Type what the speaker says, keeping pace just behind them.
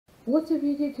What's up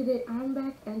YouTube? Today I'm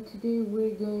back and today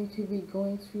we're going to be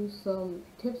going through some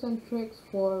tips and tricks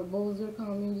for Bulbasaur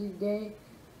Community Day.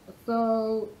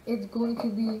 So it's going to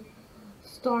be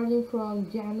starting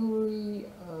from January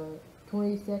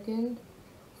 22nd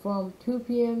from 2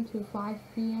 p.m. to 5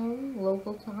 p.m.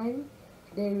 local time.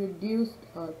 They reduced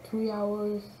 3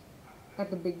 hours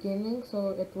at the beginning,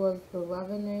 so it was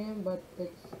 11 a.m. but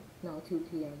it's now 2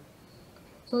 p.m.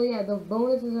 So yeah, the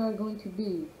bonuses are going to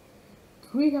be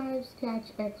 3 times catch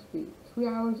XP, 3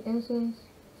 hours instance,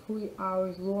 3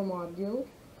 hours lure module,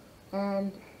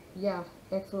 and yeah,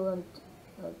 excellent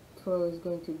throw is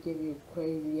going to give you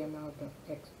crazy amount of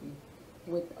XP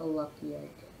with a lucky egg.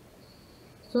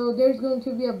 So there's going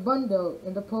to be a bundle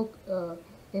in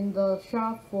the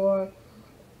shop for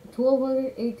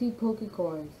 1280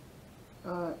 Pokecoins.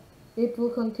 Uh, it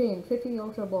will contain 50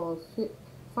 Ultra Balls,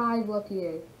 5 Lucky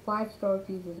Egg, 5 Star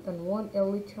Pieces, and 1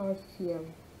 Elite Charge TM.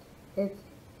 It's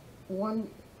one.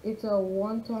 It's a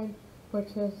one-time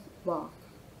purchase box.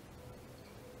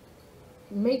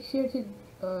 Make sure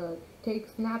to take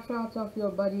snapshots of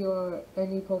your buddy or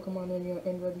any Pokemon in your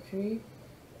inventory.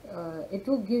 It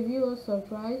will give you a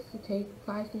surprise to take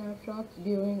 5 snapshots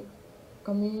during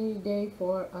Community Day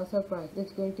for a surprise.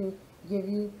 It's going to give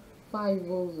you 5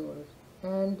 Bulbasaurs.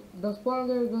 And the spawns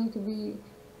are going to be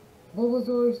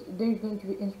Bulbasaurs. There's going to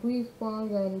be increased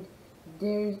spawns, and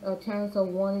there's a chance of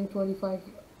 1 in 25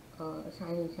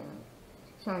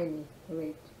 shiny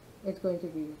rate. It's going to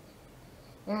be.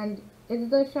 And it's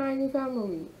the shiny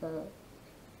family.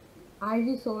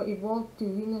 Ivysaur evolved to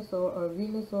Venusaur or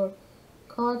Venusaur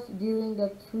caught during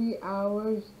the 3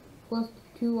 hours plus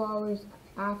 2 hours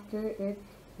after it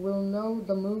will know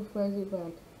the move Frenzy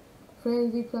Plant.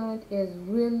 Frenzy Plant is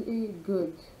really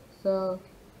good, so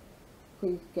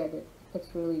please get it.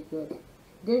 It's really good.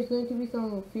 There's going to be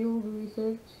some field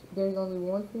research. There's only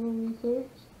one field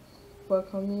research for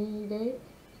Community Day.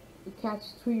 Catch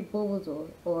 3 Bulbasaur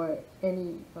or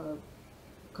any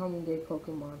common day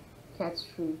Pokemon. Catch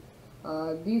 3.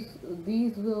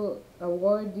 These will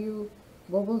award you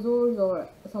Bulbasaurs or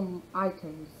some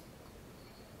items.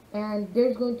 And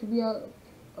there's going to be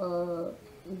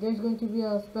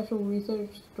a special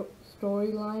research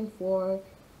storyline for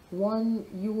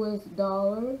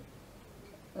 $1.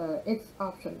 It's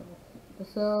optional.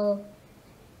 So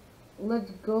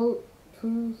let's go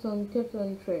through some tips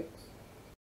and tricks.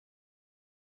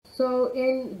 So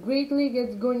in Great League,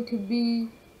 it's going to be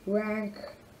rank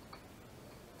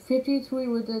 53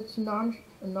 with its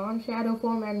non-shadow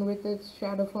form, and with its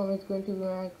shadow form, it's going to be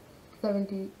rank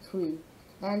 73.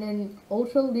 And in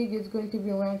Ultra League, it's going to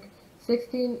be rank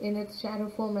 16 in its shadow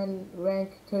form and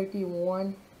rank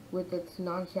 31 with its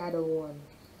non-shadow one.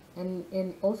 And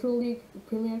in Ultra League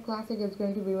Premier Classic, it's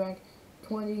going to be ranked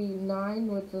 29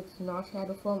 with its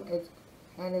non-shadow form.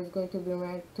 And it's going to be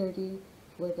ranked 30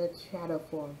 with its shadow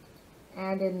form.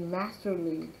 And in Master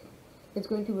League, it's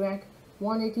going to rank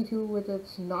 182 with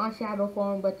its non-shadow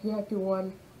form, but you have to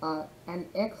run an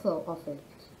XL of it.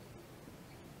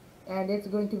 And it's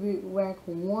going to be rank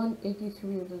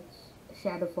 183 with its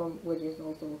shadow form, which is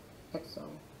also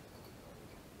XL.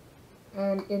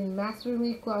 And in Master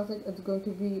League Classic, it's going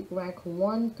to be rank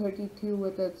 132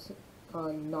 with its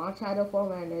non-shadow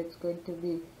form, and it's going to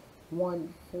be rank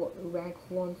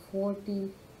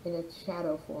 140 in its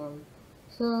shadow form.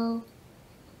 So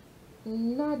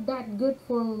not that good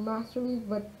for Master League,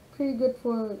 but pretty good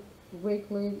for Great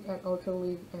League and Ultra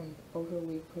League and Ultra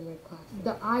League Premier Class.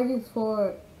 The IVs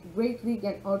for Great League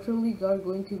and Ultra League are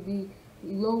going to be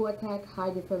low attack,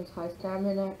 high defense, high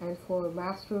stamina, and for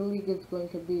Master League it's going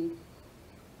to be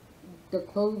the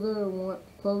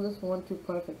closest one to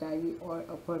perfect IV or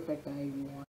a perfect IV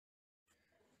one.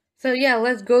 So yeah,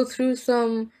 let's go through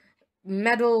some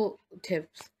medal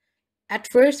tips. At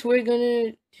first, we're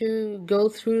going to go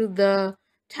through the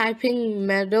typing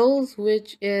medals,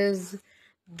 which is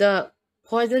the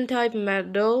poison type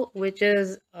medal, which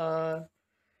is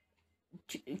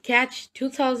catch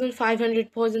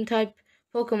 2,500 poison type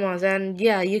Pokemons, and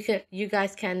yeah, you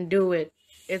guys can do it.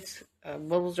 It's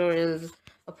Bulbasaur is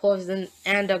a poison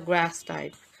and a grass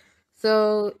type,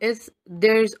 so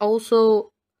there's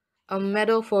also a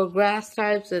medal for grass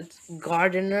types. It's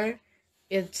Gardener.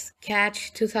 It's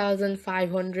catch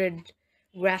 2,500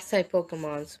 grass type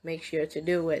Pokemons. Make sure to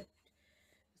do it.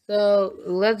 So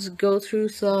let's go through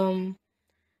some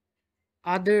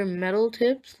other medal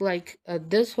tips. Like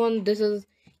this one, this is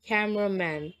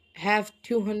Cameraman. Have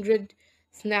 200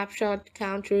 snapshot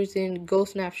counters in Go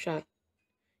Snapshot.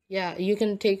 Yeah, you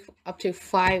can take up to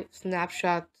 5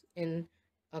 snapshots in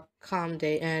a calm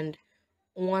day and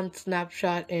 1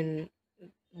 snapshot in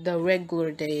the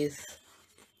regular days.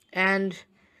 And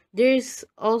There's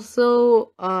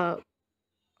also a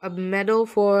medal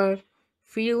for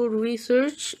field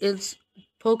research. It's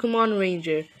Pokemon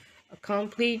Ranger. A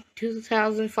complete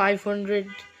 2,500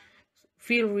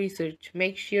 field research.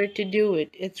 Make sure to do it.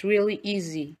 It's really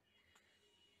easy.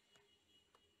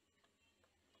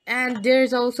 And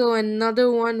there's also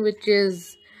another one which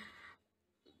is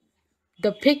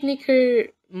the picnicker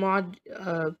medal.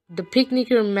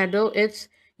 It's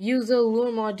use a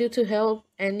lure module to help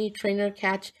any trainer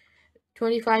catch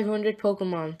 2,500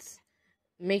 Pokemons.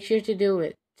 Make sure to do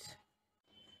it.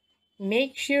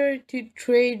 Make sure to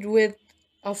trade with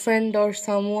a friend or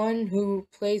someone who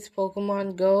plays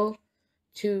Pokemon Go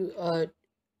to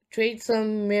trade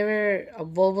some mirror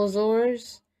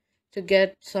Bulbasaurs to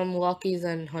get some Luckies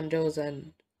and Hundos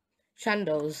and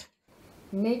Shandos.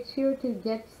 Make sure to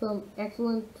get some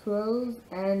excellent throws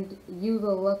and use a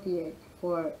Lucky Egg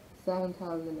for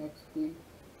 7,000 XP,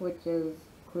 which is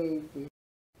crazy.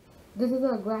 This is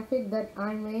a graphic that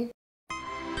I made.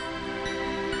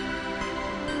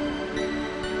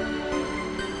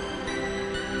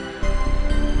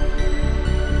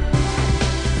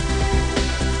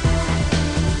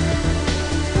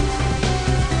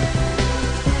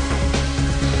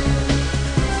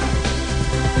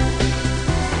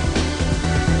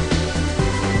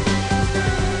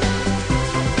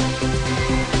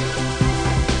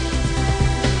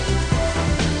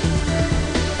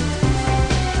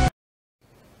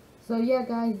 So yeah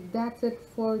guys, that's it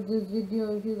for this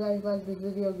video. If you guys like this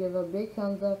video, give a big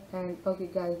thumbs up, and okay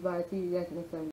guys, bye. See you guys next time.